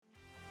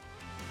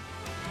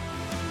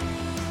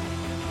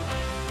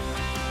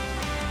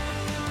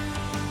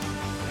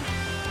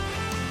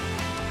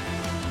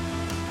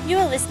You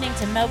are listening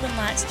to Melbourne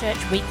Lights Church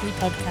Weekly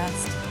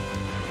Podcast.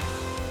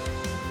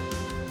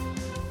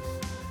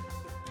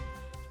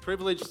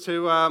 Privileged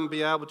to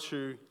be able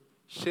to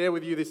share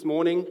with you this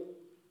morning.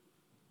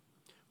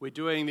 We're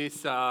doing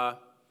this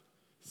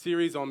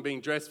series on being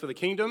dressed for the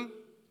kingdom,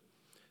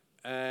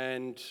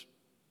 and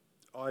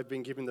I've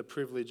been given the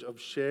privilege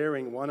of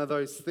sharing one of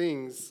those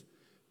things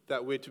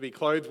that we're to be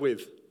clothed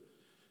with.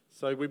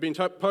 So we've been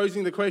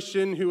posing the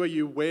question, who are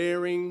you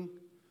wearing?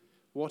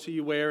 What are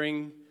you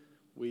wearing?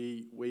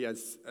 We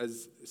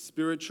as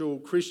spiritual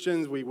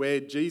Christians, we wear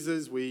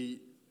Jesus.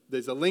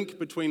 There's a link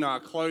between our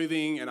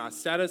clothing and our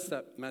status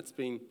that Matt's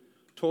been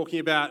talking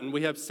about, and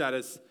we have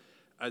status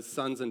as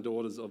sons and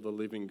daughters of the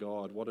living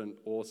God. What an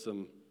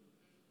awesome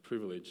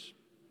privilege.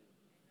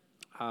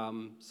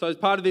 So as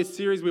part of this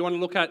series, we want to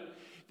look at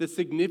the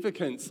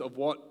significance of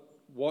what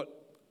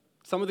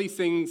some of these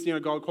things,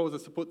 God calls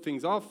us to put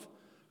things off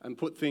and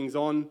put things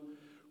on.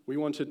 We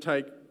want to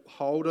take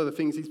hold of the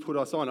things He's put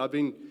us on. I've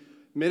been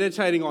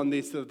meditating on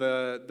this, of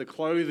the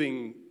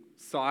clothing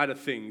side of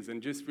things,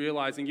 and just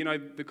realizing,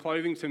 the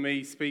clothing to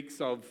me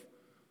speaks of,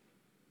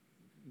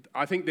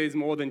 I think there's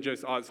more than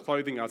just, it's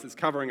clothing us, it's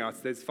covering us.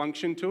 There's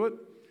function to it.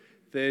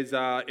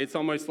 It's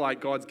almost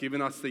like God's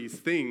given us these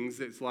things.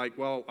 It's like,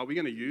 well, are we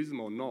going to use them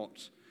or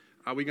not?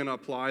 Are we going to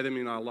apply them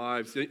in our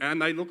lives?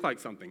 And they look like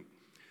something.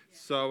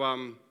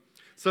 So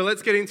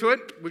let's get into it.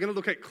 We're going to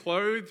look at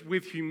clothed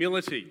with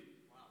humility.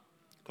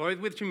 Clothed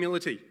with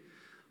humility.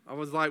 I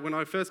was like, when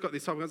I first got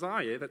this topic, I was like, oh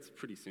yeah, that's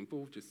pretty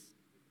simple. Just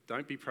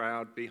don't be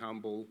proud, be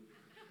humble.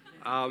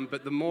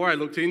 But the more I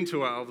looked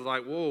into it, I was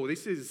like, whoa,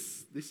 this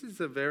is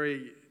a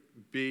very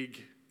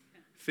big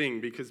thing,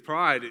 because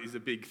pride is a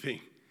big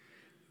thing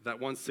that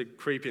wants to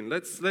creep in.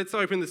 Let's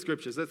open the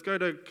scriptures. Let's go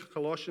to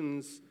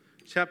Colossians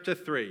chapter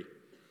 3.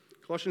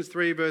 Colossians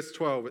 3 verse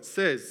 12. It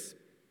says,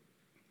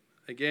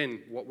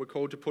 again, what we're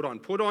called to put on.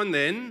 Put on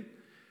then,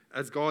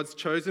 as God's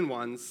chosen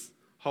ones,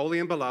 holy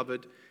and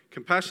beloved,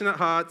 compassionate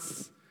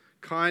hearts,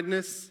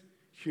 kindness,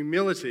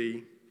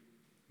 humility,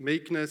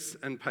 meekness,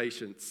 and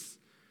patience,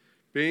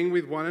 being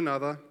with one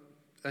another,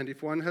 and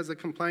if one has a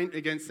complaint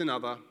against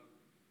another,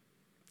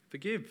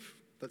 forgive.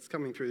 That's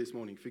coming through this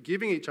morning.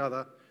 Forgiving each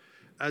other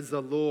as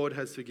the Lord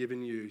has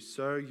forgiven you,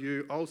 so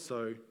you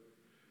also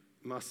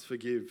must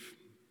forgive.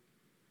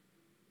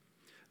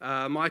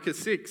 Micah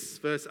 6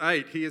 verse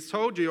 8, He has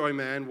told you, O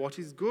man, what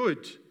is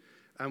good,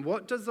 and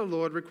what does the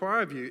Lord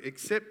require of you,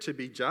 except to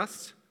be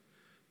just,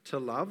 to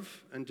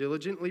love and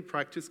diligently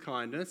practice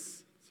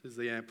kindness, this is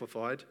the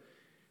Amplified,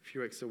 a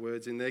few extra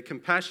words in there,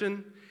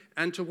 compassion,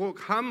 and to walk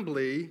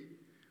humbly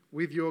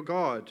with your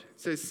God. It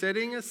says,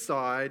 setting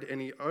aside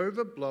any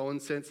overblown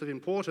sense of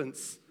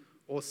importance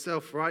or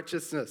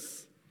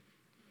self-righteousness.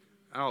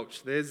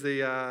 Ouch, there's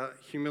the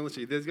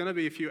humility. There's going to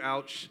be a few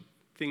ouch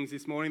things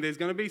this morning. There's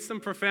going to be some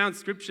profound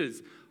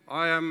scriptures.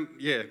 So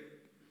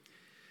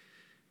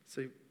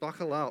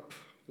buckle up.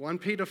 1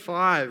 Peter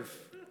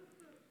 5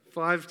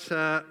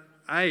 to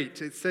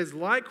 8, it says,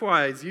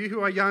 likewise, you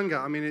who are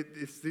younger,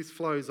 this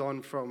flows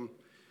on from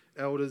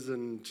elders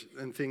and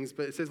things,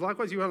 but it says,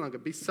 likewise, you are younger,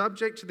 be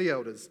subject to the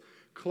elders,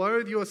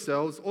 clothe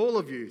yourselves, all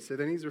of you, so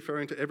then he's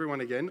referring to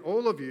everyone again,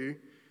 all of you,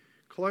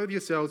 clothe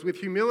yourselves with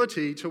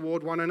humility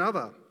toward one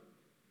another.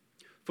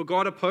 For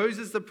God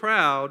opposes the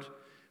proud,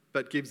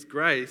 but gives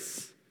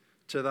grace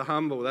to the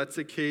humble. That's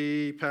a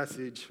key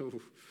passage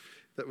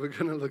that we're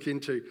going to look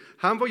into.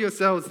 Humble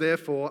yourselves,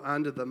 therefore,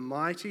 under the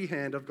mighty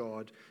hand of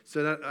God,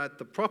 so that at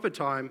the proper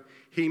time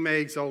He may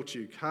exalt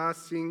you,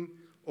 casting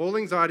all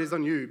anxieties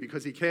on you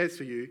because He cares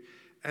for you.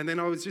 And then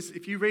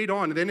if you read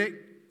on, then it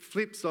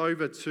flips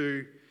over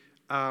to,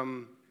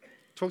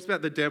 talks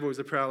about the devil as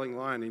a prowling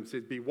lion. He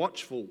says, be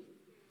watchful.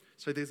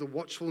 So there's a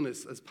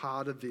watchfulness as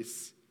part of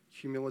this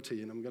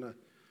humility, and I'm going to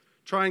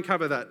try and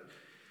cover that.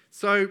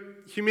 So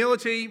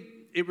humility,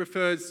 it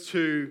refers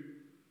to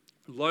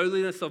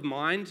lowliness of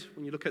mind.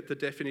 When you look at the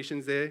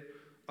definitions there,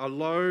 a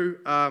low,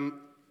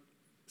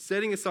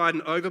 setting aside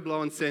an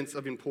overblown sense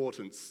of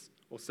importance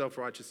or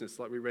self-righteousness,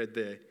 like we read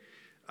there.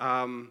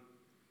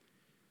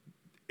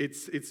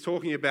 It's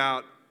talking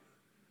about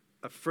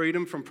a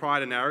freedom from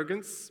pride and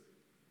arrogance,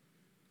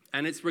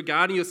 and it's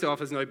regarding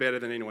yourself as no better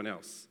than anyone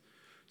else.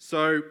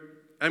 So,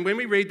 and when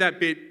we read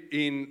that bit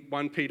in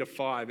 1 Peter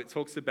 5, it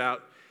talks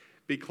about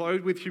be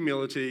clothed with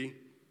humility,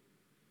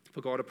 for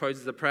God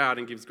opposes the proud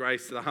and gives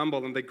grace to the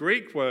humble. And the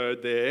Greek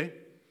word there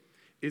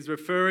is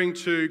referring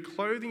to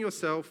clothing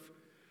yourself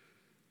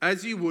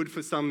as you would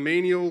for some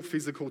menial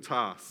physical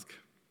task.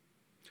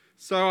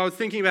 So I was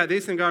thinking about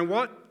this and going,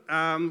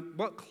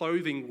 what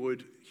clothing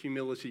would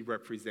humility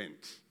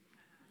represent?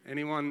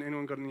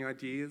 Anyone got any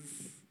ideas?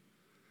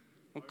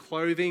 What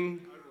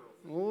clothing?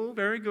 Oh,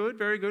 very good,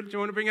 very good. Do you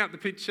want to bring up the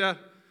picture,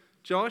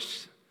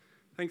 Josh?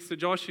 Thanks to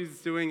Josh who's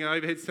doing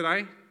overheads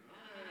today.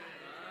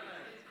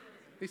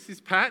 This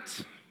is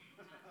Pat.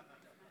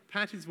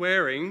 Pat is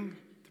wearing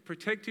the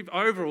protective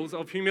overalls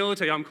of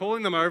humility. I'm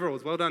calling them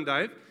overalls. Well done,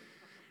 Dave.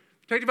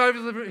 Protective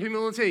overalls of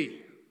humility.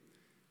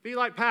 Be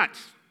like Pat.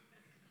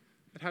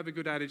 But have a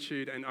good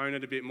attitude and own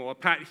it a bit more.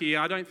 Pat here,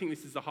 I don't think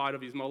this is the height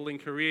of his modelling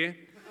career.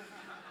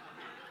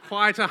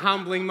 quite a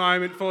humbling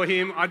moment for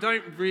him. I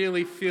don't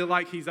really feel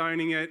like he's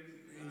owning it.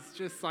 He's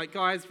just like,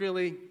 guys,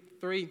 really?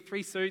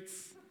 Three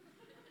suits?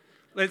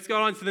 Let's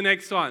go on to the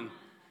next one.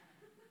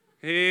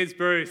 Here's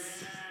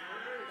Bruce.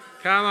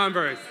 Come on,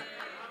 Bruce.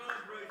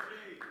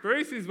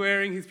 Bruce is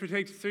wearing his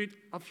protective suit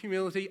of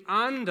humility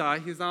under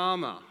his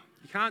armour.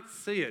 You can't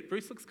see it.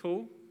 Bruce looks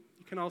cool.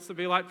 You can also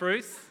be like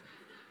Bruce.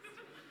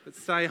 But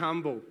stay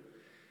humble.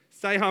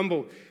 Stay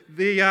humble.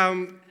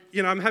 I'm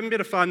having a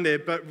bit of fun there,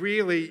 but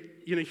really,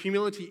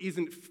 humility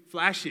isn't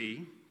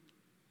flashy.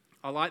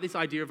 I like this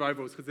idea of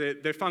overalls because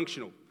they're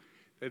functional.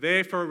 They're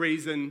there for a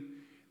reason.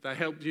 They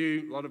helped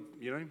you a lot of,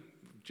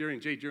 during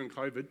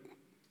COVID,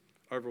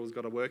 overalls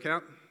got a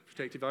workout,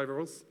 protective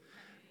overalls.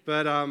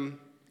 But,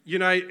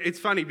 it's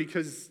funny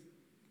because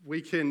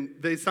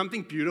there's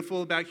something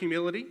beautiful about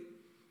humility,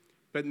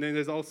 but then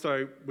there's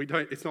also,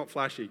 it's not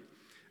flashy.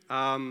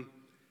 And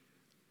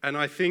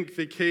I think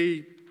the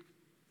key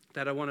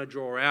that I want to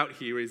draw out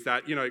here is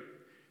that,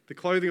 the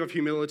clothing of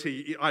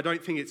humility, I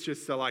don't think it's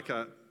just like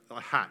a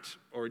hat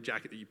or a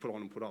jacket that you put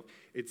on and put off.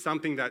 It's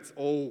something that's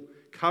all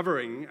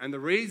covering, and the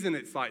reason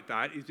it's like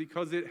that is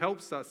because it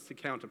helps us to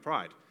counter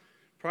pride.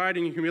 Pride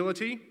and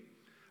humility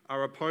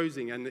are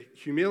opposing, and the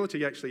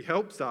humility actually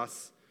helps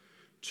us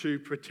to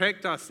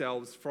protect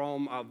ourselves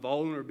from our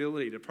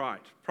vulnerability to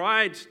pride.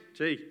 Pride,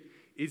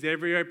 is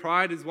everywhere.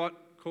 Pride is what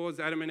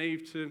caused Adam and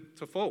Eve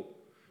to fall.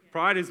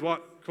 Pride is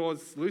what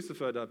caused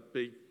Lucifer to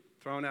be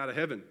thrown out of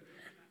heaven.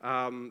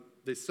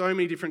 There's so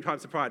many different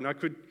types of pride, and I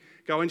could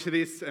go into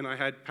this, and I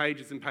had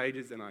pages and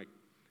pages, and I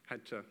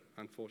had to,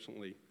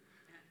 unfortunately,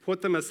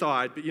 put them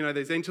aside. But,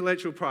 there's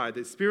intellectual pride,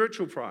 there's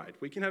spiritual pride.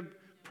 We can have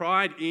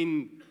pride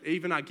in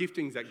even our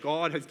giftings that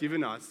God has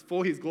given us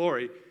for His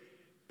glory.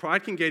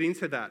 Pride can get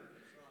into that,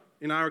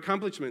 in our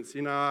accomplishments,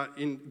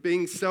 in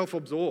being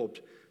self-absorbed.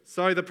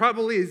 So the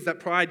trouble is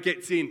that pride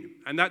gets in,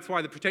 and that's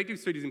why the protective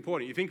suit is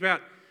important.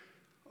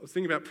 I was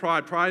thinking about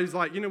pride. Pride is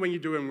like, when you're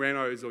doing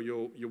renos or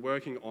you're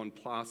working on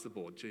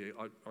plasterboard.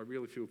 I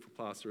really feel for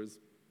plasterers.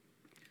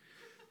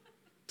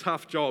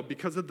 Tough job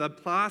because of the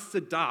plaster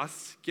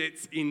dust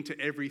gets into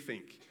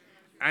everything.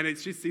 And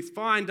it's just this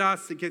fine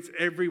dust that gets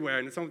everywhere.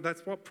 And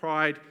that's what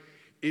pride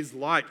is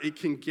like. It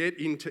can get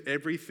into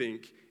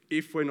everything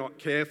if we're not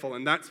careful.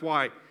 And that's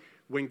why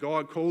when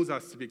God calls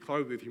us to be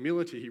clothed with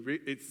humility,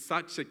 it's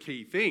such a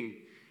key thing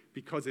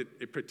because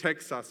it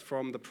protects us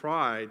from the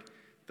pride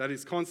that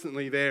is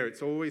constantly there.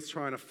 It's always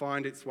trying to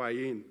find its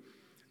way in,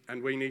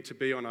 and we need to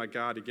be on our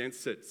guard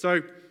against it.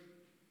 So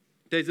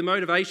there's a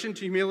motivation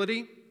to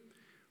humility.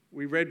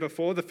 We read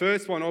before. The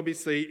first one,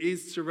 obviously,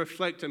 is to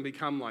reflect and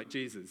become like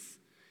Jesus.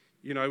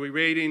 We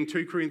read in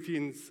 2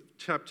 Corinthians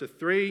chapter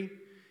 3,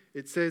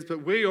 it says,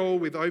 "But we all,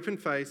 with open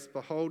face,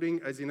 beholding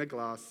as in a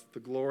glass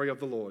the glory of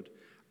the Lord,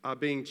 are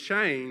being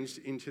changed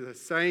into the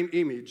same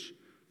image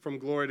from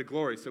glory to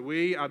glory." So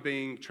we are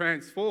being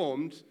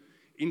transformed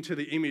into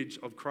the image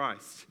of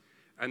Christ.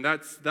 And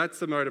that's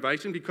the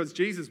motivation because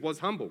Jesus was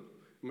humble.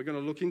 And we're going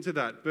to look into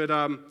that. But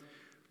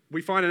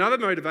we find another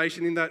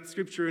motivation in that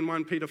scripture in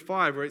 1 Peter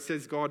 5 where it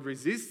says God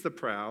resists the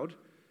proud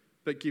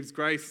but gives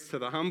grace to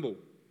the humble.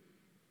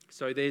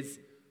 So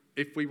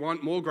if we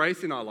want more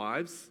grace in our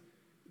lives,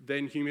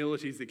 then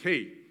humility is the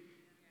key.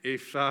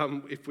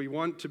 If we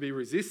want to be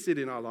resisted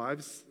in our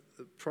lives,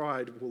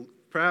 pride will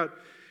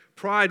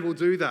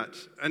do that.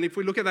 And if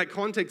we look at that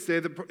context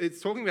there,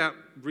 it's talking about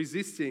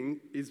resisting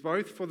is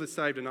both for the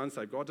saved and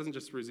unsaved. God doesn't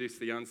just resist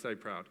the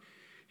unsaved proud.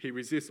 He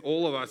resists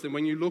all of us. And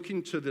when you look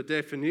into the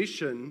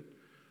definition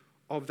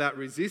of that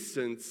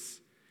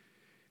resistance,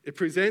 it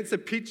presents a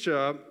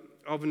picture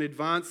of an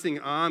advancing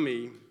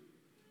army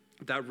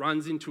that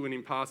runs into an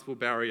impassable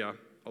barrier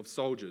of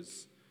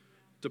soldiers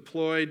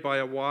deployed by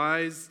a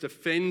wise,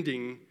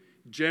 defending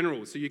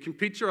general. So you can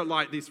picture it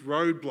like this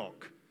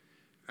roadblock.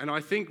 And I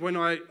think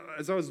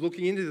as I was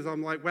looking into this,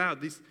 I'm like, wow,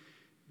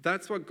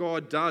 that's what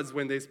God does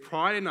when there's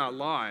pride in our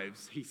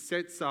lives. He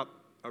sets up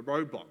a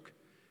roadblock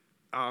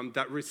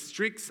that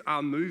restricts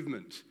our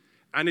movement.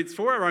 And it's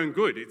for our own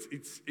good.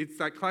 It's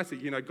that classic,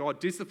 God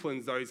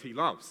disciplines those He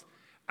loves.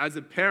 As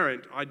a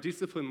parent, I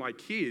discipline my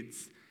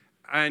kids,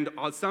 and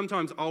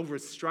sometimes I'll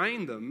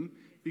restrain them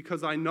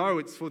because I know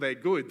it's for their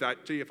good,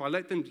 that, if I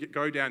let them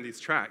go down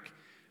this track,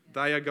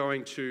 they are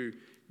going to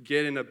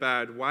get in a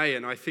bad way.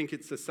 And I think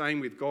it's the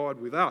same with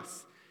God with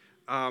us.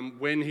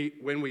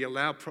 When we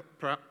allow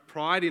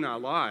pride in our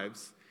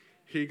lives,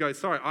 He goes,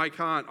 sorry,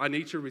 I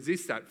need to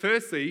resist that.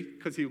 Firstly,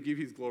 because He'll give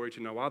His glory to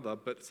no other.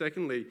 But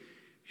secondly,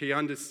 He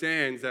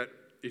understands that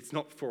it's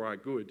not for our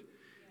good,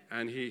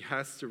 and He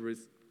has to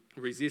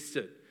resist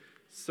it.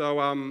 So,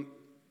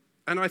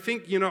 and I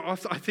think,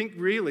 I think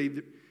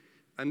really,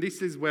 and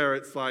this is where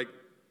it's like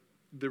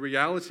the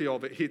reality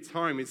of it hits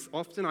home, is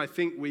often I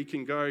think we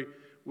can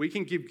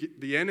give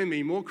the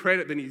enemy more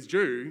credit than he's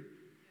due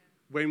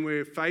when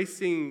we're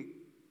facing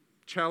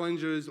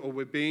challenges or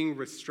we're being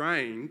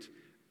restrained.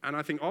 And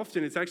I think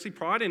often it's actually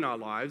pride in our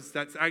lives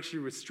that's actually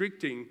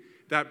restricting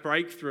that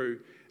breakthrough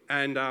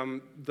and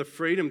the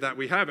freedom that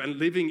we have and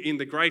living in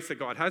the grace that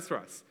God has for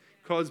us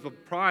because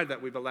of pride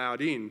that we've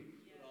allowed in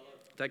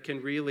that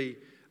can really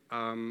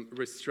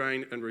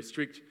restrain and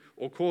restrict,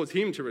 or cause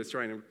him to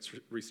restrain and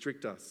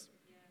restrict us.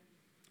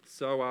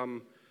 Yeah.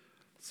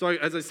 So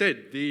as I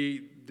said,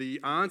 the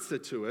answer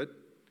to it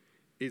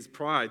is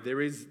pride.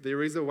 There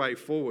is a way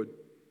forward.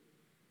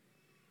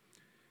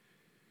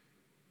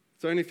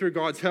 It's only through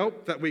God's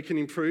help that we can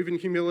improve in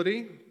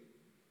humility.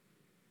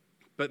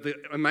 But the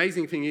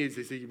amazing thing is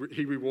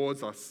he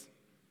rewards us.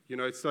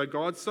 So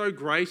God's so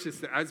gracious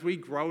that as we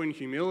grow in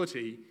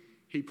humility,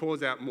 he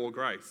pours out more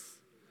grace.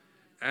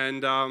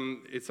 And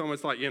it's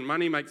almost like,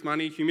 money makes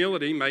money,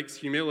 humility makes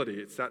humility.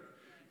 It's that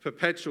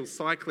perpetual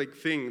cyclic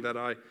thing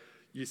that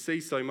you see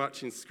so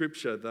much in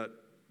Scripture, that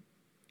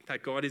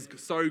God is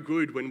so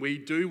good when we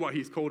do what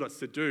he's called us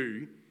to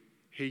do,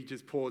 he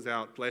just pours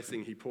out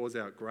blessing, he pours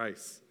out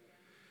grace.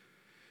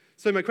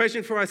 So my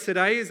question for us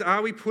today is,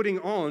 are we putting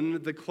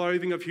on the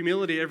clothing of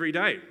humility every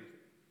day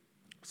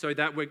so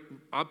that we're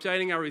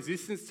updating our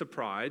resistance to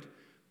pride,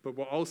 but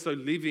we're also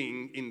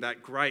living in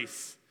that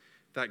grace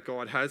that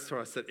God has for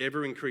us, that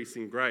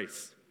ever-increasing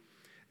grace?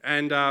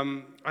 And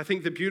I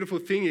think the beautiful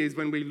thing is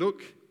when we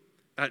look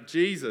at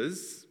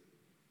Jesus,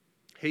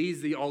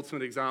 he's the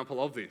ultimate example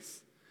of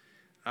this.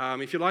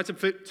 If you'd like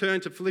to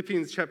turn to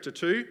Philippians chapter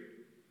 2,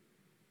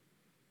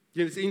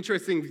 it's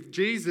interesting,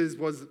 Jesus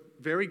was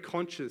very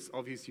conscious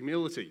of his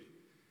humility.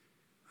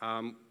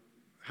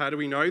 How do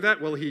we know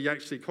that? Well, he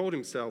actually called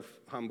himself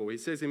humble. He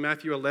says in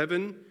Matthew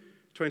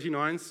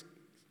 11:29,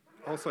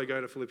 also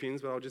go to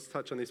Philippians, but I'll just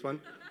touch on this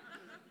one.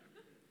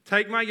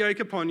 Take my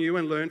yoke upon you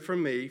and learn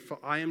from me, for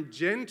I am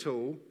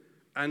gentle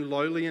and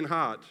lowly in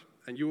heart,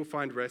 and you will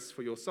find rest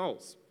for your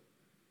souls.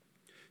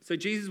 So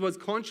Jesus was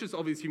conscious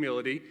of his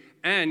humility,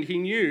 and he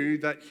knew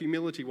that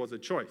humility was a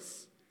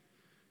choice.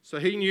 So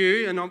he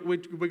knew, and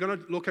we're going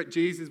to look at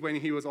Jesus when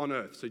he was on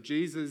earth. So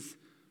Jesus,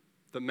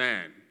 the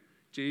man,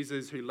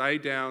 Jesus who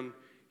laid down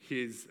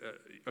his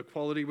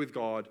equality with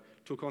God,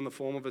 took on the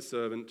form of a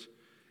servant,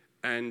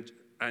 and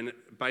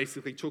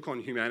basically took on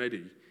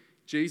humanity.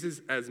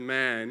 Jesus as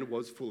man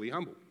was fully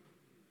humble.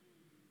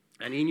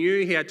 And he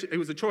knew it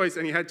was a choice,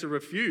 and he had to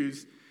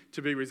refuse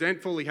to be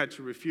resentful. He had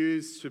to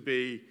refuse to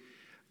be,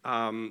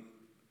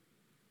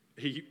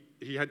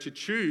 he had to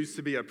choose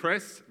to be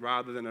oppressed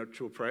rather than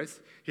to oppress.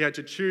 He had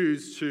to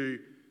choose to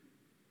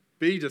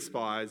be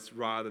despised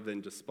rather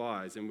than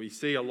despise. And we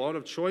see a lot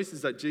of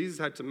choices that Jesus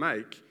had to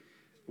make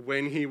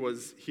when he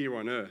was here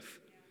on earth.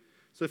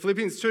 So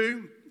Philippians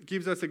 2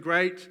 gives us a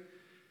great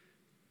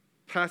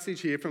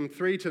passage here from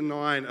 3 to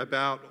 9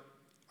 about,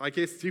 I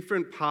guess,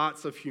 different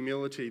parts of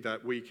humility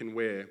that we can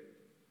wear.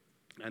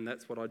 And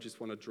that's what I just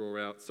want to draw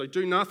out. So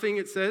do nothing,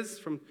 it says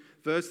from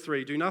verse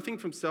 3, do nothing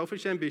from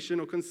selfish ambition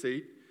or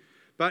conceit,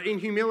 but in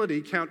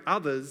humility count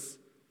others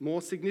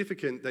more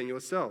significant than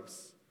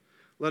yourselves.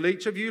 Let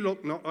each of you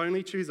look not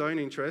only to his own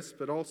interests,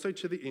 but also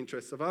to the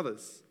interests of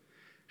others.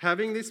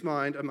 Having this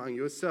mind among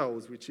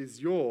yourselves, which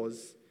is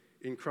yours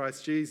in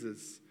Christ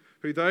Jesus,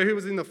 who though he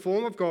was in the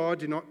form of God,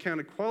 did not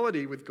count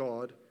equality with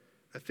God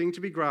a thing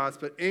to be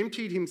grasped, but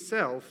emptied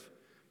himself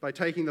by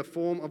taking the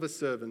form of a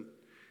servant.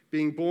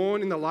 Being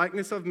born in the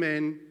likeness of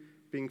men,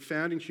 being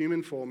found in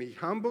human form, he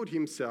humbled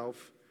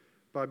himself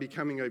by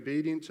becoming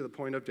obedient to the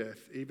point of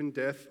death, even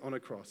death on a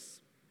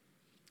cross.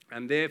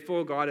 And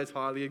therefore God has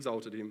highly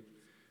exalted him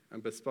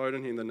and bestowed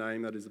on him the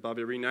name that is above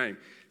every name.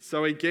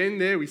 So again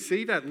there we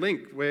see that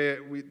link where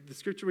the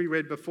scripture we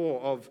read before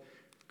of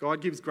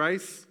God gives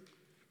grace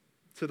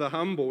to the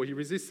humble, he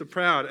resists the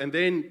proud, and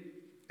then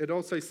it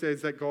also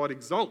says that God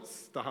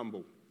exalts the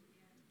humble.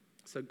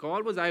 So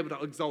God was able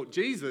to exalt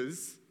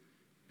Jesus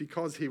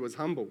because he was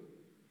humble.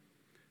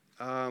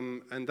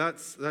 And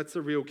that's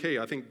a real key.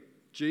 I think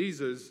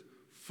Jesus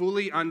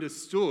fully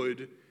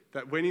understood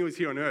that when he was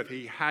here on earth,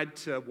 he had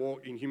to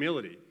walk in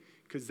humility,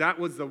 because that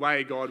was the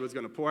way God was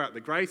going to pour out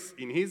the grace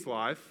in his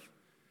life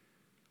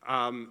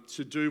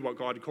to do what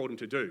God had called him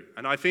to do.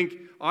 And I think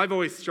I've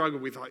always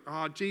struggled with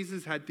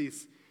Jesus had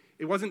this.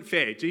 It wasn't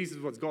fair. Jesus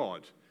was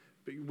God.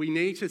 But we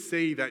need to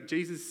see that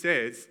Jesus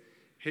says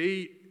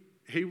he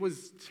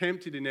was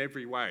tempted in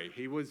every way.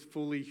 He was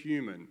fully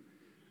human.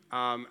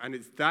 And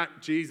it's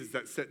that Jesus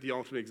that set the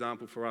ultimate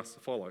example for us to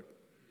follow.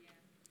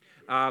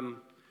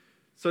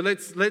 So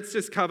let's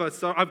just cover.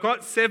 So I've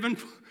got seven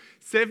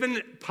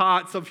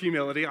parts of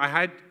humility. I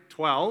had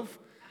 12.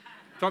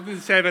 Dropped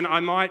into 7. I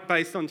might,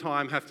 based on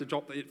time, have to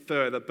drop it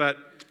further. But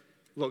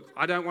look,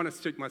 I don't want to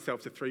stick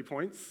myself to 3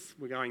 points.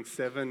 We're going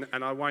 7,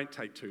 and I won't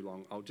take too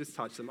long. I'll just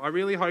touch them. I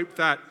really hope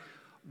that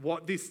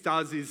what this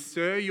does is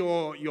stir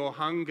your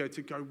hunger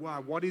to go,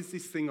 wow, what is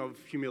this thing of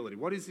humility?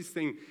 What is this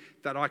thing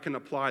that I can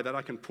apply, that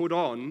I can put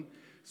on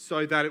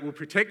so that it will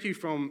protect you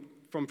from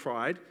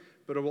pride,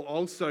 but it will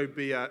also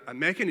be a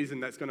mechanism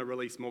that's going to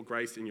release more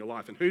grace in your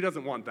life. And who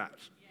doesn't want that?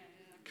 Yeah.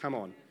 Come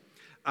on.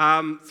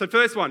 So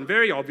first one,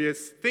 very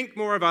obvious, think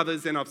more of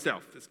others than of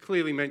self. It's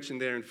clearly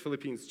mentioned there in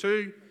Philippians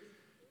 2.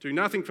 Do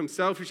nothing from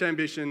selfish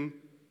ambition.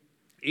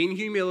 In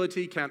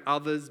humility, count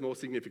others more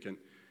significant.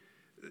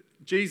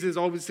 Jesus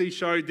obviously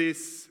showed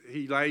this.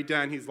 He laid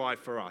down his life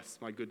for us.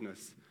 My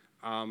goodness.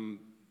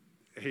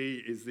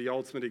 He is the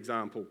ultimate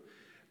example.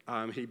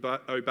 He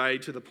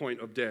obeyed to the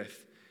point of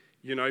death.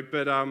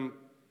 But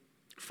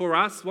for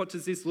us, what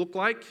does this look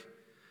like?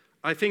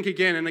 I think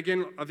again,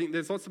 I think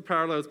there's lots of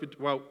parallels,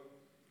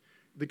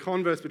 the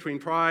converse between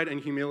pride and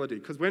humility.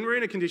 Because when we're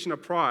in a condition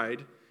of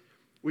pride,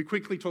 we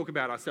quickly talk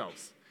about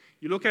ourselves.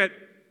 You look at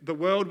the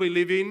world we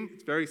live in,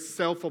 it's very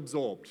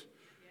self-absorbed.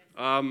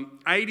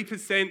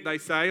 80%, they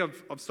say,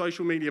 of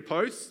social media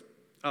posts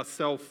are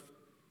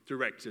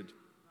self-directed.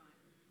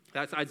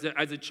 That's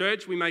as a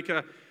church, we make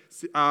a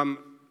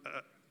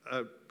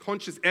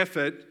conscious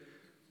effort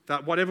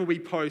that whatever we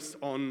post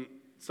on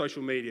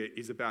social media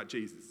is about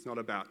Jesus, not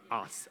about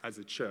us as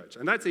a church.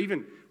 And that's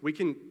even,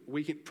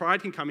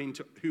 pride can come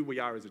into who we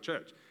are as a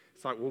church.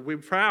 It's like, well, we're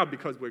proud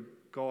because we're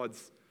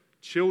God's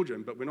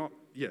children, but we're not,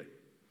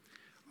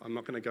 I'm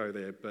not going to go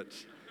there, but...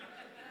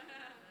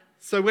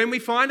 So when we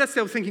find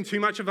ourselves thinking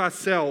too much of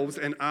ourselves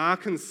and our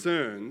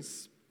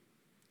concerns,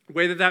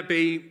 whether that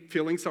be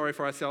feeling sorry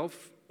for ourselves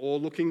or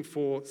looking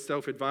for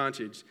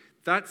self-advantage,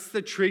 that's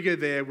the trigger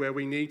there where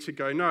we need to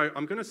go, no,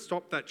 I'm going to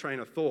stop that train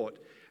of thought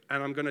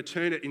and I'm going to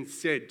turn it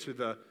instead to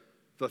the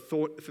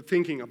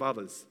thinking of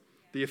others,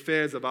 the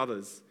affairs of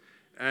others.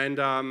 And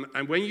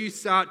when you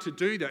start to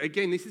do that,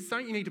 again, this is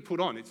something you need to put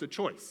on. It's a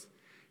choice.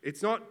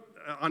 It's not,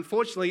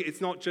 unfortunately,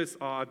 it's not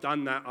just, I've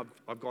done that,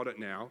 I've got it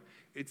now.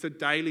 It's a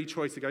daily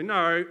choice to go,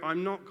 no,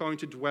 I'm not going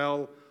to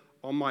dwell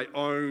on my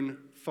own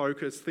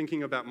focus,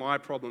 thinking about my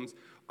problems.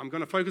 I'm going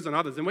to focus on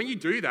others. And when you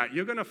do that,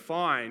 you're going to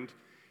find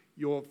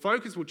your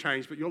focus will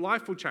change, but your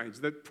life will change.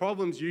 The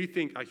problems you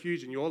think are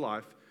huge in your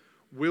life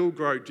will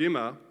grow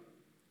dimmer.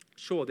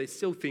 Sure, there's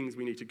still things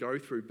we need to go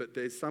through, but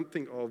there's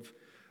something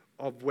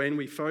of when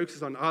we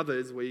focus on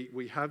others,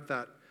 we have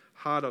that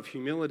heart of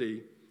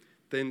humility,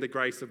 then the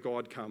grace of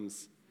God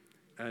comes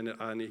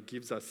and it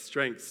gives us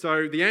strength.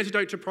 So the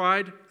antidote to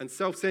pride and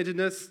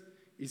self-centeredness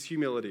is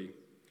humility.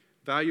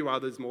 Value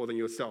others more than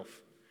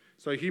yourself.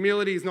 So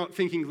humility is not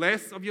thinking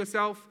less of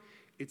yourself,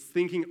 it's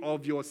thinking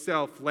of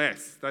yourself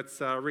less.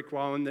 That's Rick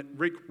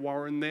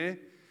Warren there,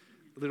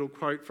 a little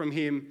quote from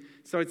him.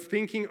 So it's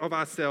thinking of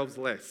ourselves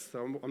less.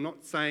 So I'm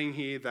not saying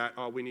here that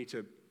we need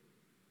to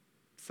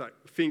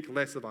think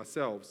less of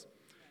ourselves,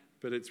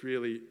 but it's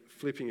really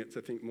flipping it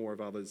to think more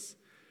of others.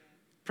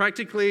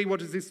 Practically, what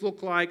does this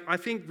look like? I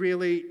think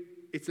really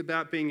it's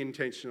about being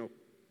intentional.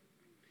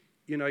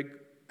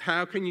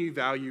 How can you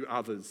value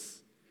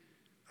others?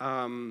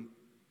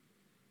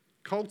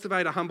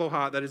 Cultivate a humble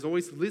heart that is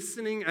always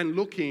listening and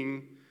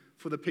looking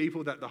for the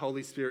people that the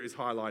Holy Spirit is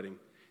highlighting,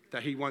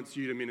 that He wants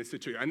you to minister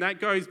to. And that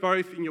goes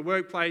both in your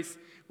workplace,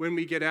 when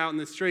we get out in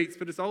the streets,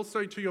 but it's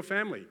also to your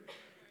family.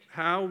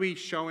 How are we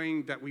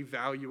showing that we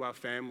value our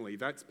family?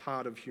 That's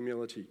part of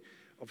humility,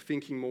 of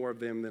thinking more of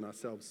them than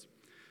ourselves.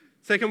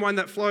 Second one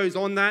that flows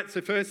on that.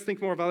 So first,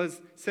 think more of others.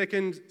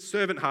 Second,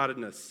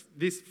 servant-heartedness.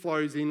 This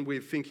flows in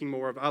with thinking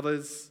more of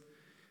others.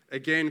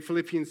 Again,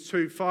 Philippians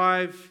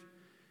 2:5.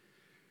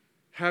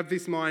 Have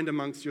this mind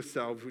amongst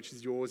yourselves, which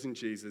is yours in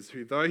Jesus,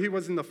 who, though he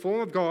was in the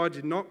form of God,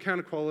 did not count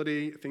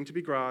equality a thing to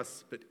be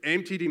grasped, but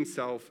emptied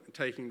himself,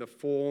 taking the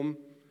form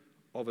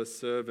of a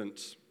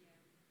servant.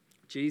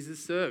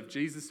 Jesus served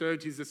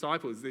his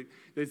disciples.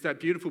 There's that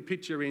beautiful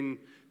picture in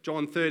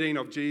John 13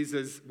 of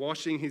Jesus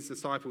washing his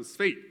disciples'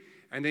 feet.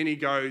 And then he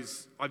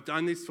goes, I've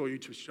done this for you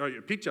to show you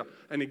a picture,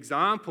 an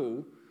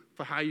example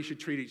for how you should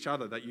treat each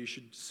other, that you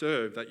should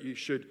serve, that you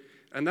should...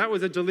 And that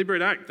was a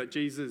deliberate act that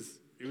Jesus...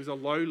 It was a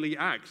lowly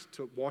act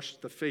to wash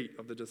the feet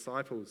of the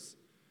disciples.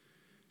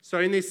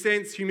 So in this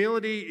sense,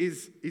 humility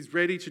is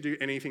ready to do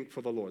anything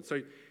for the Lord.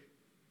 So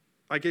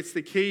I guess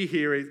the key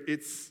here is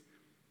it's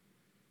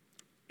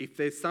if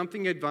there's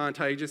something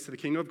advantageous to the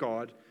kingdom of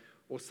God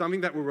or something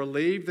that will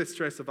relieve the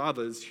stress of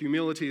others,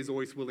 humility is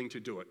always willing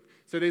to do it.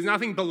 So there's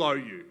nothing below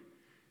you.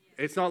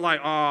 It's not like,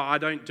 I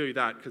don't do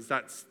that because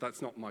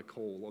that's not my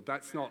call or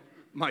that's not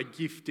my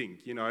gifting,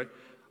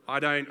 I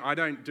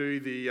don't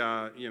do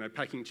the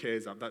packing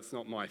chairs up. That's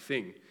not my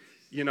thing.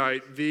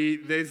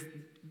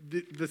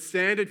 The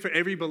standard for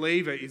every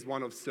believer is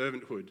one of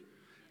servanthood,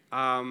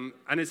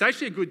 and it's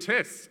actually a good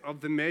test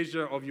of the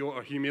measure of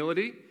your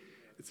humility.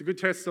 It's a good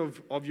test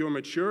of your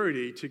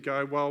maturity to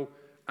go, well,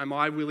 am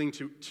I willing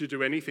to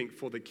do anything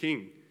for the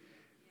King?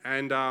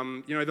 And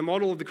the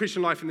model of the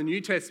Christian life in the New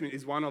Testament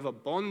is one of a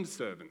bond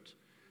servant.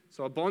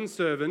 So a bond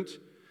servant.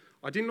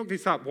 I didn't look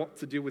this up, what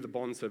to deal with a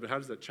bond servant. How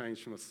does that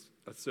change from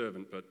a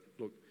servant? But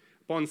look,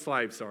 bond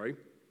slave,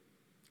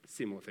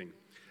 similar thing.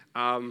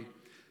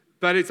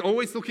 But it's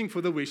always looking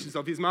for the wishes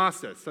of his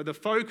master. So the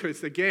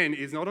focus, again,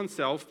 is not on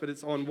self, but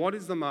it's on what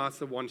is the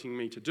master wanting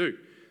me to do.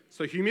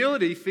 So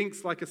humility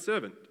thinks like a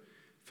servant,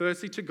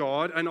 firstly to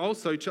God and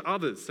also to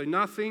others. So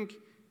nothing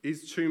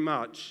is too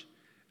much.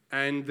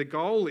 And the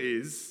goal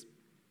is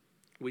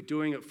we're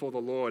doing it for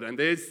the Lord. And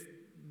there's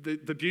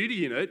the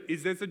beauty in it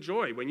is there's a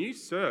joy. When you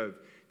serve,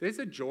 there's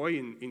a joy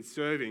in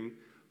serving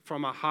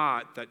from a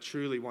heart that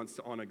truly wants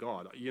to honor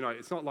God.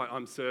 It's not like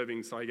I'm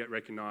serving so I get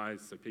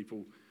recognized, so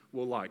people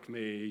will like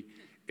me.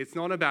 It's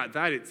not about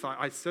that. It's like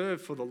I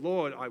serve for the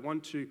Lord. I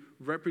want to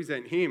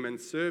represent Him, and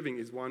serving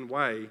is one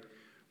way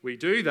we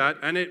do that,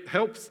 and it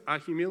helps our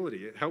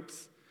humility. It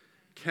helps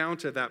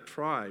counter that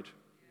pride.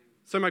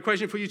 So my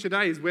question for you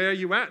today is, where are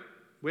you at?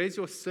 Where's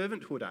your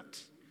servanthood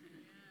at?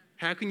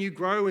 How can you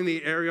grow in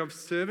the area of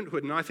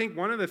servanthood? And I think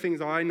one of the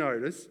things I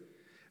notice,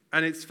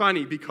 and it's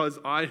funny because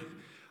I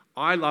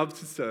love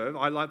to serve,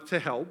 I love to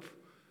help.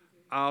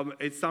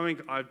 It's something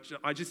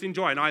I just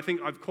enjoy, and I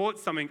think I've caught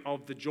something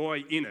of the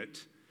joy in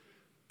it.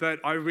 But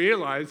I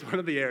realize one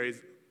of the areas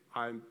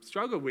I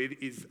struggle with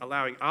is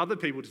allowing other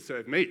people to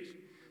serve me.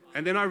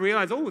 And then I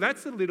realize,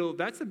 that's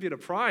a bit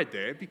of pride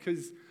there,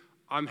 because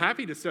I'm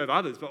happy to serve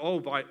others, but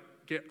by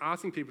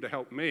asking people to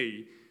help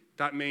me,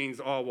 that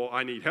means,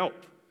 I need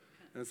help.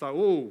 And it's like,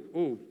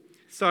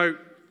 So,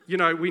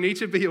 we need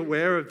to be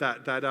aware of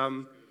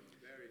that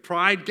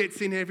pride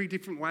gets in every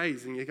different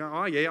ways. And you go,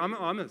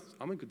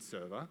 I'm a good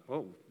server.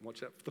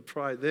 Watch out for the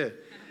pride there.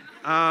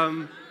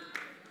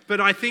 But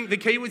I think the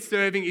key with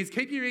serving is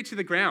keep your ear to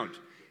the ground.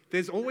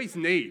 There's always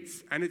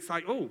needs. And it's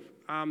like,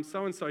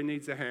 so-and-so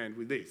needs a hand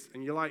with this.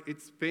 And you're like,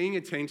 it's being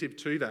attentive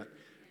to that.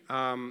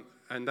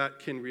 And that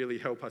can really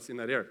help us in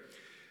that area.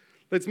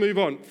 Let's move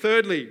on.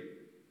 Thirdly,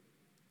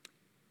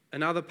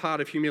 another part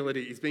of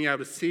humility is being able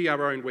to see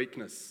our own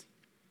weakness.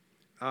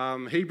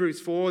 Hebrews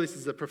 4, this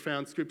is a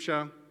profound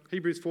scripture.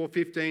 Hebrews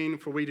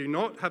 4:15, for we do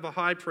not have a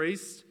high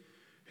priest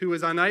who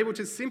is unable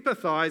to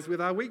sympathize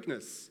with our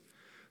weakness,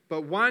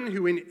 but one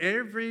who in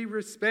every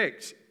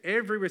respect,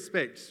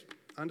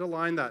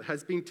 underline that,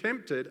 has been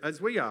tempted as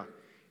we are,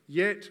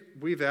 yet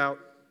without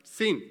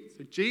sin.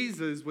 So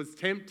Jesus was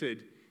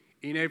tempted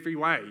in every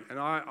way. And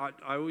I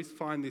always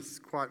find this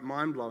quite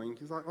mind-blowing.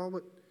 He's like,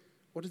 but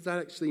what does that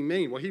actually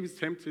mean? Well, he was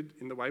tempted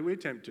in the way we're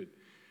tempted,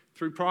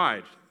 through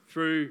pride,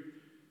 through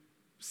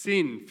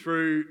sin,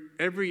 through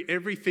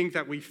everything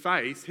that we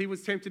face. He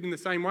was tempted in the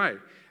same way.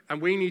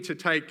 And we need to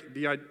take,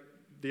 the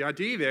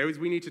idea there is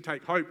we need to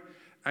take hope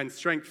and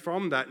strength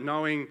from that,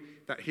 knowing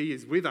that he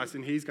is with us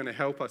and he's going to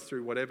help us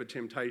through whatever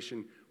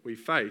temptation we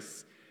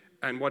face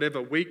and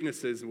whatever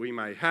weaknesses we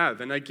may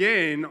have. And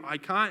again, I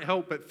can't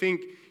help but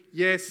think,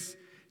 yes,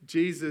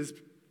 Jesus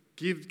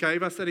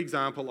gave us that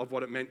example of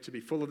what it meant to be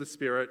full of the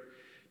Spirit,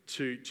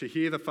 to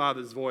hear the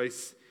Father's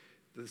voice.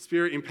 The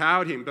Spirit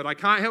empowered him, but I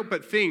can't help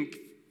but think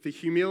the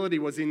humility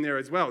was in there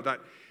as well, that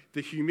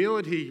the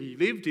humility he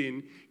lived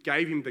in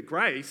gave him the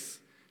grace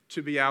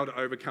to be able to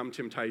overcome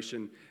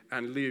temptation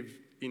and live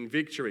in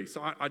victory.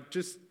 So I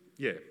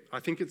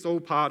think it's all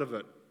part of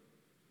it.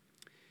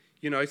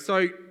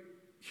 So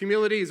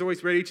humility is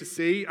always ready to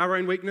see our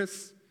own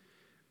weakness.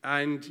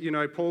 And,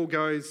 Paul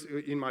goes,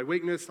 in my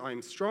weakness, I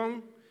am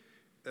strong.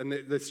 And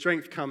the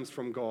strength comes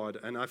from God.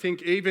 And I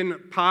think even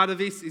part of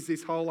this is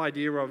this whole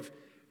idea of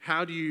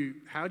how do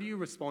you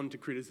respond to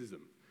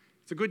criticism?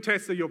 It's a good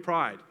test of your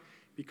pride.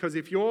 Because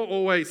if you're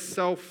always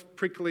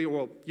self-prickly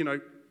or,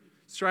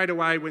 straight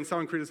away when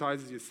someone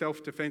criticizes, your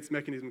self-defense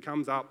mechanism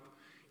comes up.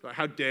 Like,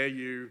 how dare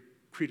you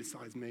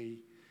criticize me?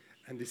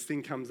 And this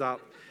thing comes up.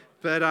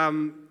 But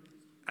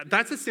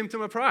that's a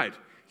symptom of pride.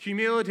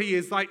 Humility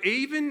is like,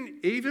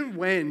 even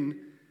when,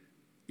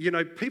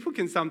 people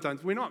can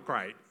sometimes, we're not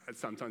great at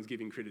sometimes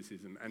giving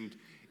criticism. And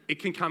it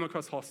can come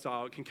across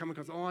hostile. It can come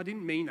across, I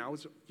didn't mean that. I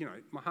was,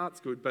 my heart's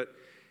good. But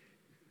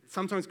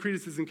sometimes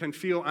criticism can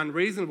feel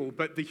unreasonable.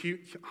 But the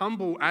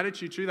humble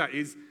attitude to that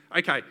is,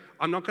 okay,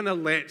 I'm not going to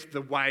let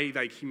the way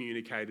they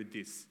communicated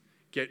this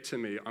get to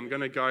me. I'm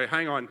going to go,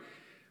 hang on.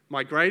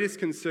 My greatest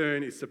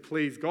concern is to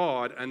please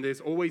God, and there's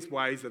always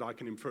ways that I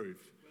can improve.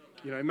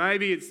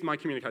 Maybe it's my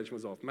communication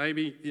was off.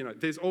 Maybe,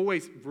 there's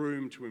always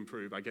room to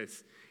improve, I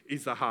guess,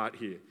 is the heart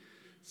here.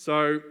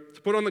 So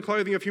to put on the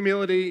clothing of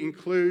humility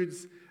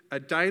includes a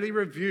daily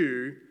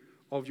review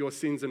of your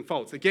sins and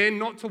faults. Again,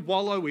 not to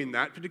wallow in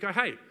that, but to go,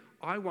 hey,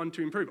 I want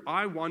to improve.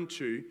 I want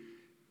to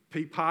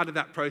be part of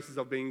that process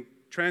of being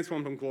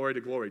transformed from glory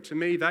to glory. To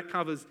me, that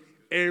covers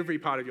every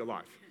part of your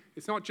life.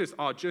 It's not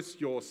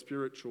just your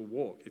spiritual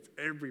walk. It's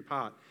every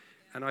part.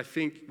 And I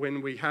think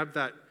when we have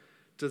that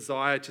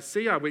desire to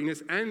see our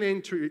weakness and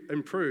then to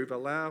improve,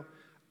 allow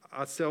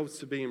ourselves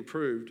to be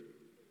improved,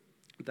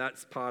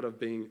 that's part of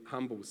being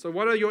humble. So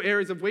what are your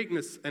areas of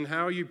weakness and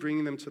how are you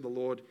bringing them to the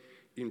Lord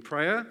in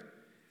prayer?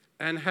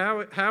 And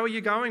how are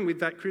you going with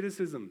that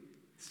criticism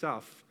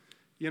stuff?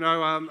 Again,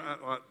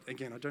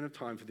 I don't have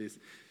time for this.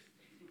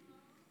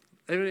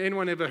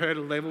 Anyone ever heard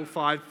of level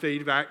 5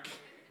 feedback?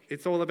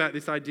 It's all about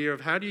this idea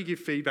of how do you give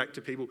feedback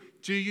to people?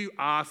 Do you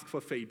ask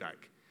for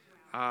feedback?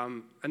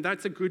 And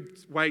that's a good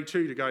way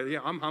too to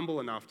go, I'm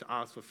humble enough to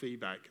ask for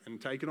feedback and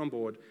take it on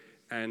board.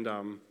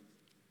 And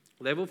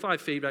level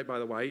 5 feedback, by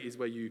the way, is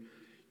where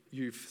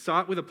you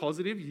start with a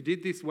positive, you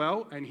did this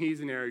well, and here's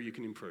an area you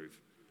can improve.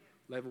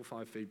 Level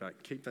 5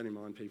 feedback. Keep that in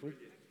mind, people.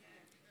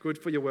 Good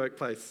for your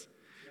workplace.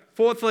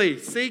 Fourthly,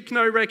 seek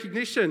no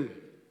recognition.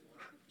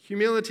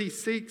 Humility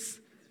seeks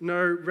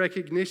no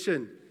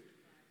recognition.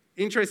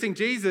 Interesting,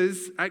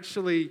 Jesus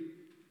actually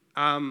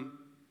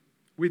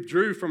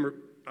withdrew from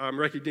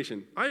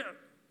recognition. I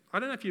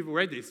don't know if you've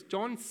read this.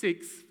 John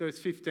 6, verse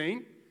 15.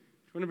 Do you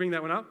want to bring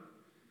that one up?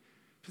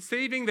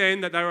 Perceiving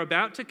then that they were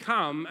about to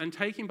come and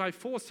take him by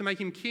force to make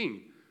him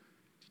king.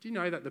 did you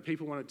know that the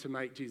people wanted to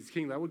make Jesus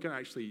king? They were going to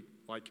actually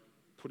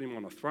put him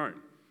on a throne.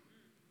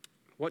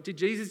 What did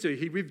Jesus do?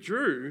 He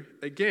withdrew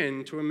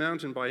again to a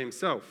mountain by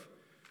himself.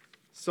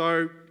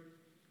 So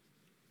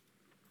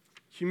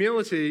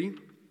humility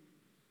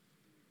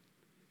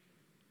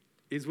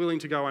is willing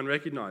to go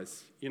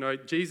unrecognized.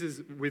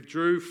 Jesus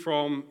withdrew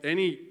from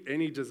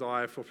any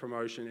desire for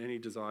promotion, any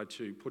desire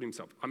to put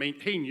himself. I mean,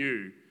 he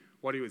knew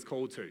what he was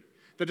called to.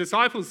 The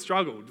disciples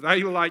struggled.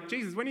 They were like,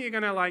 Jesus, when are you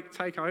going to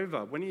take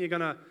over? When are you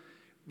going to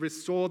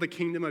restore the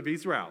kingdom of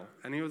Israel?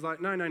 And he was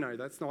like, no,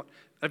 that's not.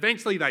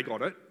 Eventually they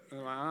got it. They're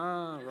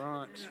like,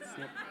 right, it's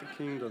not the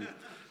kingdom.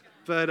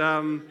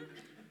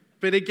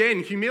 But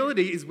again,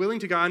 humility is willing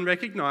to go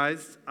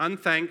unrecognized,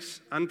 unthanked,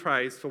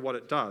 unpraised for what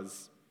it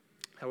does.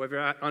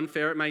 However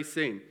unfair it may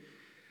seem,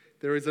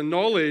 there is a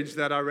knowledge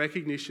that our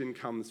recognition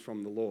comes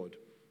from the Lord.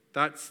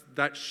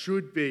 That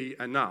should be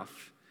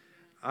enough.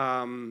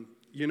 So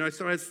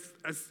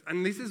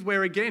and this is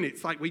where, again,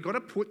 it's like we got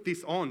to put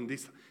this on,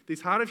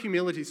 this heart of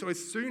humility. So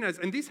as soon as,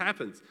 and this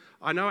happens,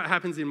 I know it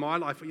happens in my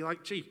life, where you're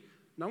like, gee,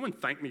 no one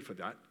thanked me for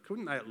that.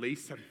 Couldn't they at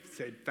least have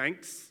said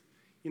thanks?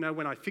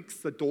 When I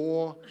fixed the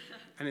door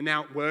and then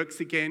now it works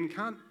again,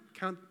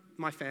 can't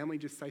my family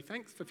just say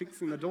thanks for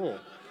fixing the door?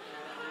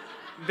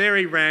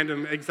 Very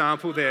random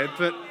example there,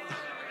 but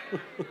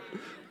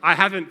I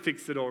haven't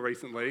fixed it all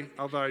recently,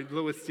 although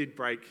Lewis did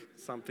break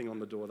something on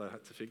the door that I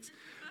had to fix.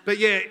 But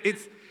yeah,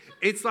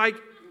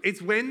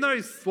 it's when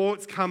those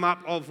thoughts come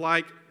up of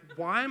why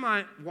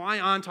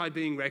aren't I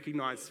being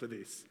recognized for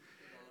this?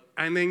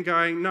 And then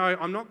going, no,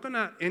 I'm not going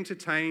to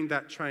entertain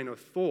that train of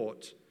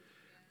thought.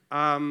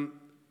 I'm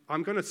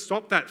going to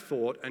stop that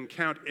thought and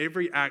count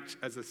every act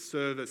as a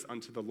service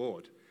unto the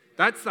Lord.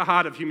 That's the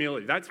heart of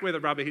humility. That's where the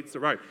rubber hits the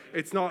road.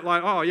 It's not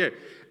like, oh, yeah.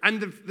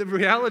 And the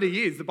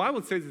reality is, the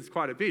Bible says this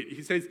quite a bit.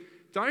 He says,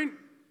 don't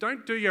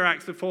do your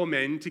acts before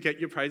men to get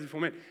your praise before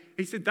men.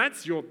 He said,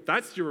 that's your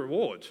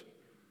reward.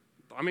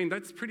 I mean,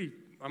 that's pretty,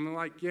 I'm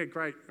like, yeah,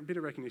 great. A bit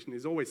of recognition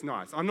is always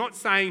nice. I'm not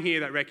saying here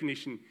that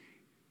recognition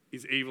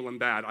is evil and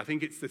bad. I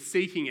think it's the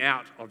seeking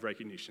out of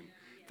recognition.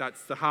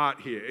 That's the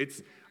heart here.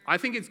 I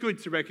think it's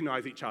good to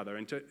recognize each other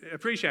and to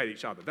appreciate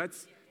each other.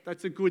 That's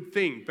a good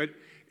thing. But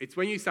it's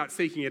when you start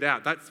seeking it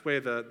out, that's where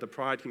the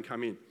pride can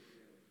come in.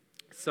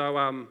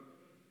 So,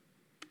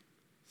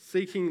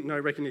 seeking no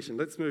recognition.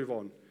 Let's move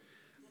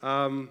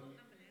on.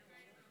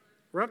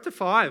 We're up to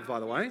 5, by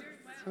the way.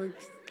 So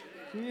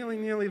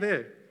nearly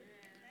there.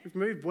 We've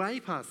moved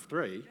way past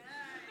 3.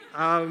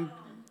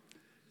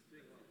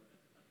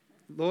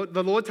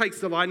 The Lord takes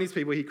delight in his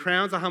people. He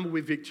crowns the humble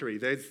with victory.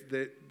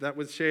 That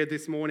was shared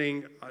this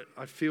morning.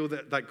 I feel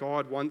that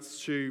God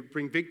wants to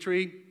bring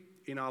victory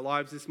in our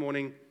lives this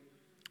morning,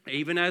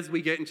 even as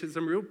we get into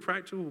some real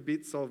practical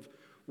bits of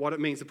what it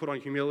means to put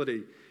on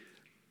humility.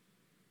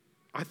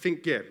 I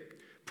think,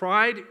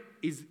 pride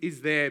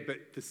is there, but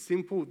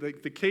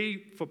the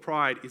key for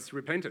pride is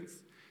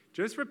repentance.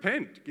 Just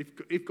repent.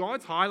 If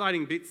God's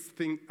highlighting bits,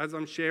 as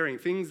I'm sharing,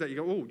 things that you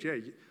go, oh, yeah,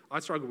 I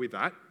struggle with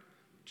that,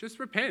 just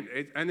repent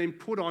and then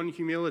put on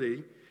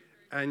humility,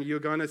 and you're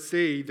going to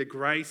see the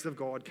grace of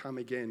God come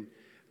again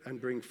and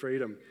bring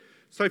freedom.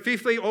 So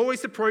fifthly,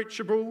 always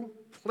approachable,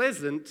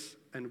 pleasant,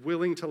 and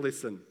willing to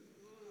listen.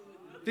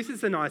 This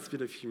is a nice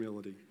bit of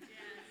humility.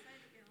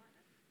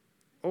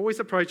 Always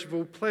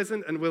approachable,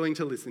 pleasant, and willing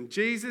to listen.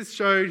 Jesus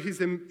showed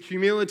his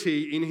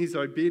humility in his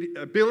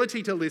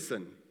ability to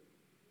listen.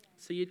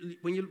 So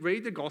when you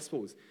read the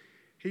Gospels,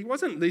 he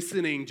wasn't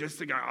listening just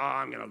to go, oh,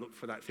 I'm going to look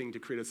for that thing to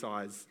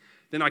criticize.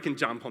 Then I can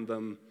jump on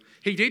them.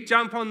 He did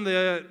jump on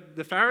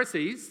the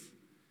Pharisees.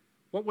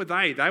 What were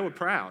they? They were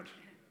proud.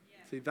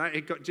 Yeah.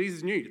 See,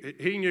 Jesus knew.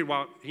 He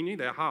knew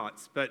their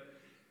hearts. But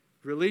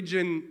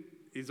religion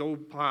is all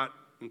part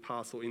and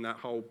parcel in that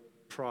whole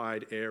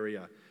pride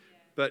area. Yeah.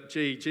 But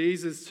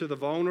Jesus, to the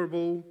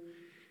vulnerable,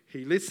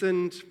 he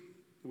listened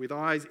with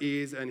eyes,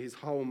 ears, and his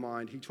whole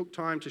mind. He took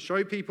time to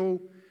show people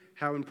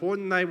how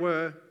important they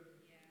were.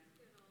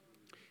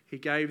 He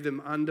gave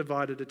them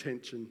undivided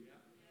attention.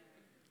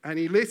 And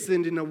he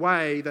listened in a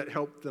way that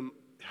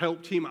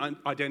helped him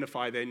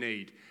identify their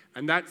need.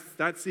 And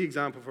that's the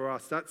example for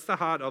us. That's the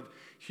heart of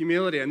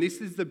humility. And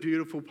this is the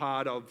beautiful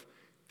part of,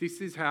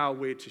 this is how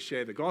we're to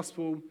share the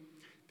gospel.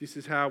 This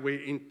is how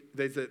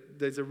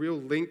there's a real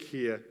link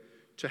here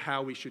to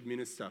how we should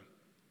minister.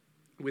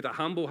 With a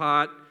humble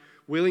heart,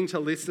 willing to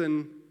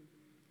listen,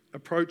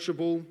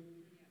 approachable,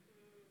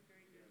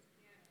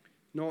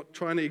 not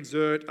trying to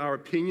exert our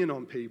opinion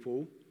on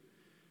people,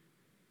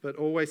 but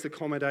always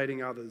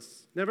accommodating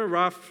others. Never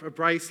rough,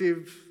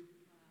 abrasive,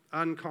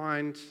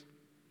 unkind.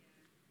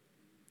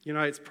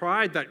 It's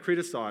pride that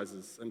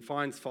criticizes and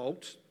finds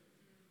fault.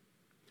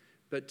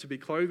 But to be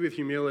clothed with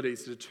humility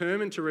is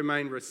determined to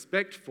remain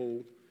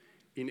respectful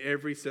in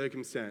every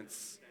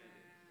circumstance.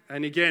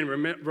 And again,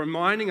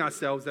 reminding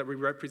ourselves that we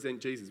represent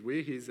Jesus.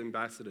 We're his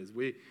ambassadors.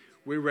 We're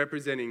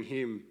representing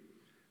him.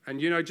 And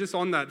just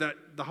on that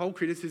the whole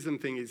criticism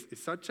thing is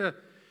such a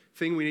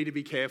thing we need to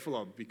be careful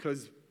of,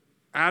 because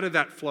out of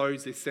that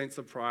flows this sense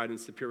of pride and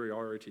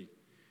superiority,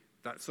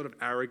 that sort of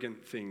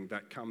arrogant thing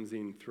that comes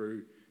in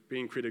through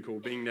being critical,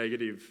 being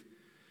negative.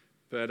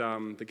 But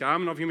the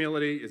garment of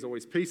humility is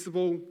always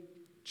peaceable,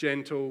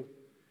 gentle,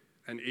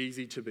 and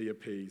easy to be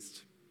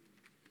appeased.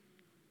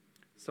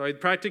 So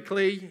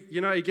practically,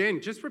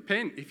 again, just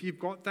repent if you've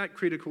got that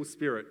critical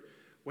spirit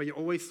where you're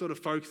always sort of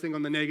focusing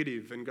on the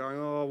negative and going,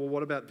 oh, well,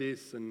 what about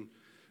this? And,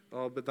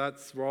 oh, but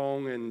that's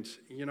wrong. And,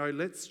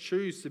 let's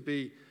choose to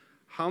be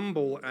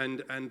humble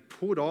and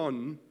put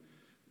on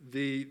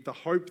the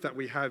hope that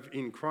we have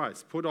in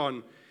Christ. Put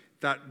on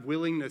that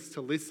willingness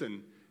to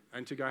listen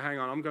and to go, hang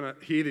on, I'm going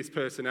to hear this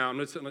person out. I'm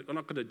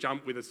not going to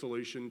jump with a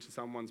solution to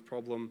someone's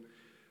problem,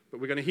 but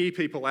we're going to hear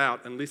people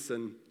out and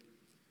listen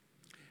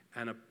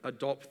and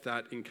adopt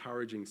that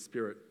encouraging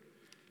spirit.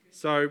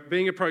 So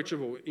being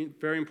approachable,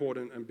 very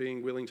important, and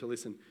being willing to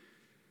listen.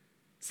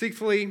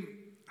 Sixthly,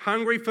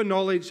 hungry for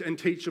knowledge and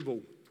teachable.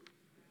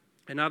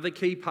 Another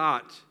key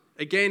part.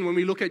 Again, when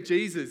we look at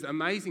Jesus,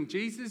 amazing.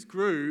 Jesus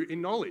grew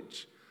in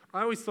knowledge.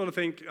 I always sort of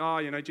think,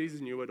 Jesus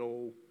knew it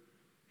all.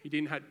 He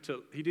didn't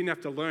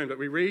have to learn. But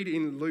we read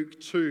in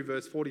Luke 2,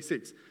 verse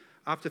 46.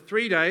 After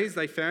 3 days,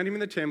 they found him in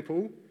the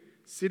temple,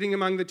 sitting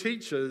among the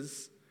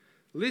teachers,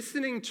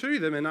 listening to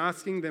them and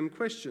asking them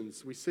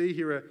questions. We see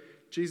here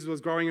Jesus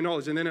was growing in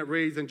knowledge. And then it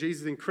reads, and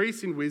Jesus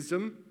increased in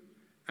wisdom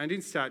and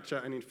in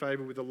stature and in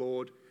favor with the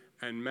Lord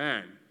and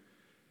man.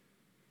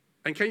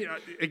 And can you,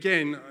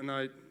 again, and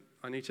I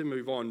need to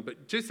move on,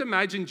 but just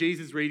imagine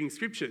Jesus reading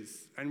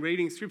scriptures and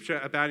reading scripture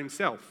about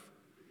himself.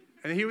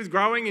 And he was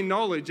growing in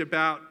knowledge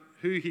about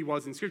who he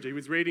was in scripture. He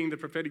was reading the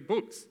prophetic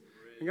books.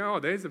 You go, oh,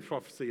 there's a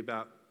prophecy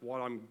about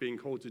what I'm being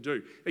called to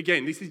do.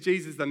 Again, this is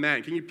Jesus the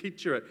man. Can you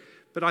picture it?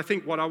 But I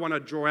think what I want to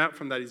draw out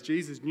from that is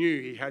Jesus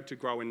knew he had to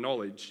grow in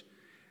knowledge.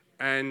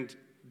 And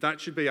that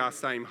should be our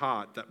same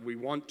heart, that we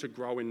want to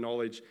grow in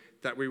knowledge,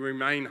 that we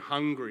remain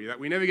hungry, that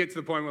we never get to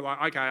the point where we're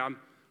like, okay,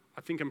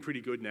 I think I'm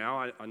pretty good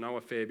now. I know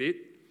a fair bit.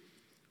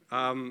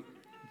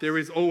 There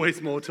is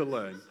always more to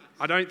learn.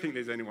 I don't think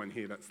there's anyone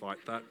here that's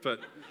like that,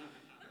 but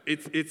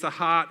it's a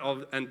heart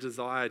of and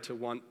desire to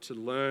want to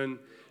learn,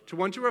 to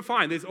want to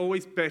refine. There's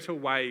always better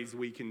ways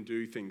we can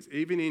do things,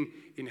 even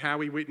in how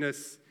we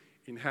witness,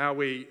 in how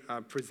we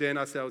present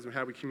ourselves and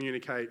how we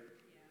communicate.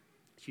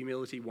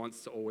 Humility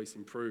wants to always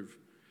improve.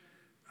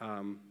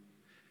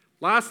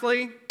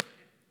 Lastly,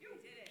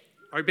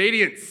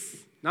 obedience.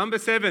 Number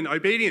 7,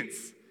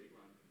 obedience.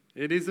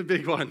 It is a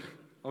big one.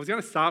 I was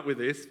going to start with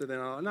this, but then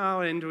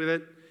I'll end with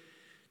it.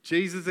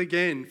 Jesus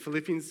again,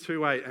 Philippians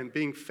 2:8, and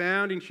being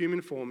found in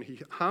human form, he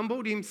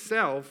humbled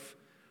himself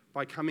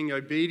by coming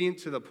obedient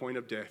to the point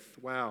of death.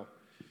 Wow.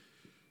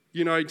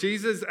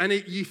 Jesus, and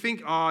you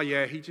think,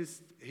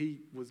 he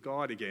was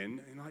God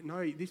again. And like,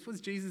 no, this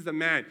was Jesus the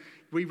man.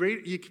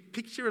 You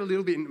picture it a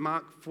little bit in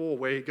Mark 4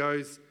 where he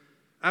goes,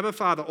 Abba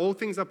Father, all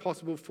things are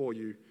possible for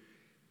you.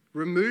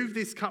 Remove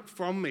this cup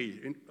from me.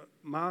 In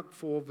Mark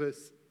 4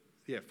 verse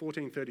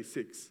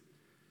 14:36.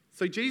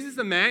 So Jesus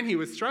the man, he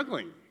was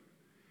struggling.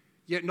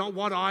 Yet not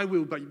what I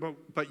will,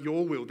 but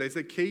your will. There's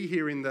a key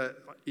here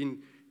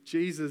in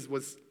Jesus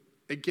was,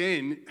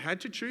 again,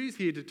 had to choose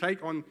here to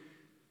take on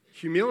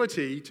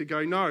humility to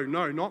go, no,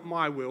 not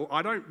my will.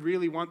 I don't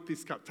really want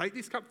this cup. Take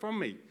this cup from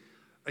me.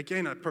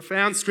 Again, a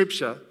profound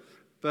scripture,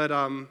 but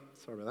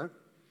sorry about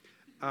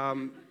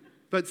that.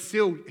 But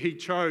still, he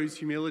chose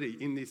humility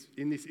in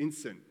this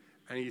instant,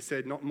 and he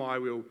said, not my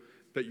will,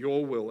 but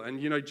your will.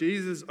 And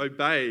Jesus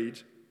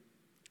obeyed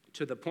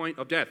to the point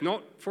of death,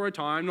 not for a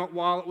time, not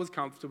while it was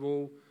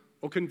comfortable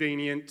or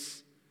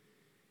convenient.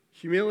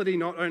 Humility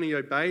not only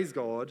obeys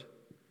God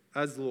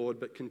as Lord,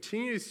 but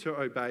continues to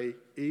obey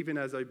even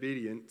as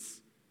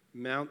obedience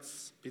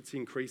mounts its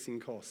increasing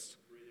cost.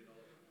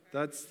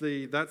 That's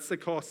the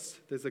cost.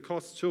 There's a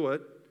cost to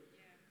it.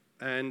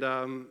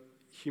 And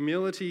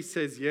humility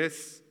says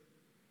yes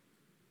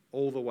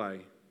all the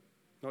way,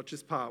 not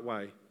just part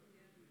way.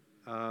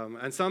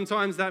 And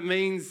sometimes that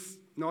means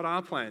not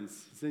our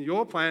plans. It's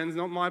your plans,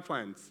 not my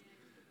plans.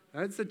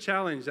 That's a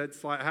challenge.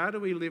 That's like, how do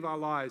we live our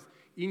lives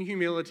in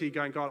humility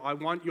going, God, I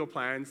want your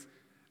plans.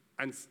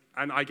 And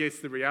I guess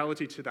the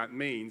reality to that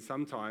means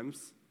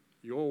sometimes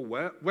your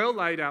well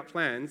laid out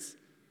plans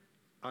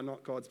are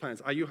not God's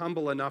plans. Are you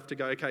humble enough to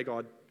go, okay,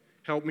 God,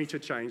 help me to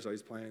change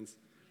those plans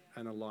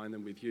and align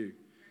them with you?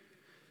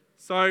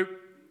 So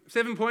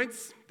 7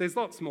 points. There's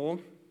lots more.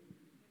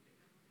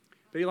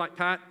 Be like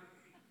Pat.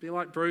 Be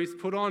like Bruce.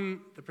 Put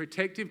on the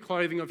protective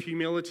clothing of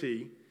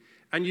humility.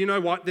 And you know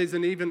what? There's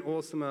an even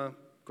awesomer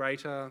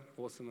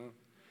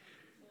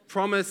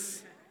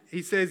promise.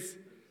 He says,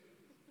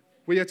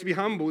 we have to be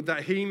humbled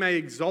that he may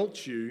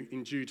exalt you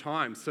in due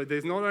time. So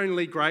there's not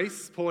only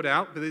grace poured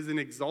out, but there's an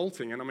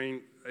exalting. And I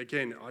mean,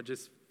 again, I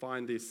just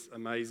find this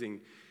amazing.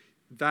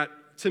 That,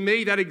 to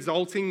me, that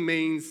exalting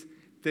means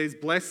there's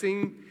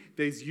blessing,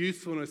 there's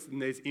usefulness,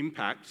 and there's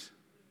impact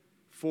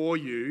for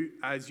you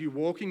as you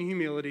walk in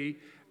humility,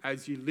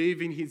 as you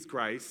live in his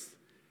grace.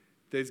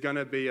 There's going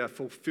to be a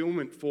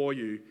fulfillment for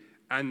you.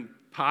 And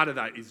part of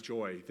that is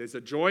joy. There's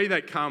a joy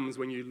that comes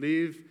when you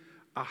live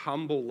a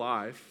humble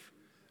life,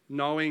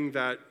 knowing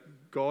that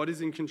God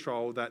is in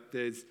control, that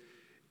there's,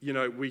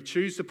 we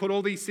choose to put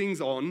all these things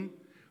on,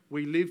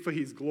 we live for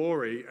his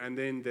glory, and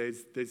then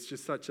there's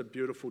just such a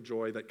beautiful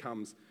joy that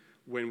comes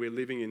when we're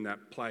living in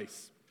that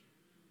place.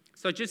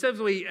 So just as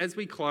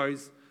we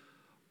close,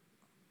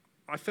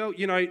 I felt,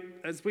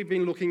 as we've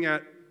been looking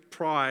at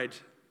pride,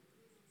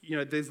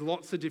 there's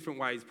lots of different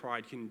ways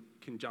pride can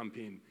jump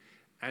in.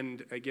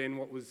 And again,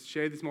 what was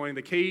shared this morning,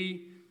 the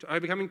key to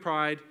overcoming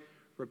pride,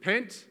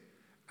 repent,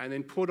 and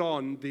then put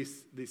on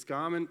this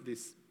garment,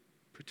 this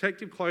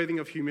protective clothing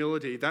of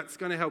humility. That's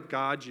going to help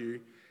guard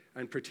you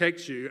and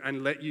protect you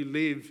and let you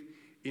live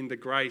in the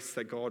grace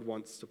that God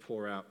wants to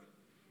pour out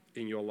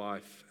in your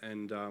life.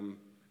 And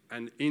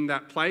in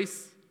that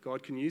place,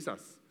 God can use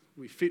us.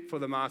 We fit for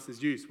the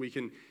Master's use. We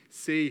can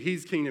see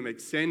his kingdom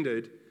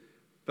extended.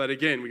 But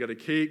again, we've got to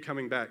keep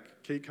coming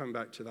back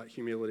to that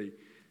humility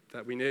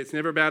that we need. It's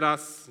never about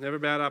us, never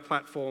about our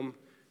platform,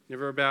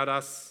 never about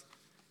us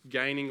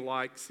gaining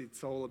likes.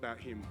 It's all about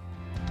him.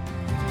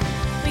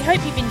 We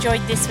hope you've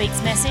enjoyed this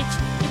week's message.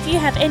 If you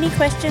have any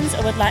questions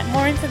or would like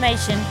more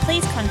information,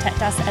 please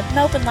contact us at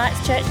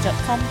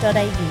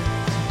melbournelightschurch.com.au.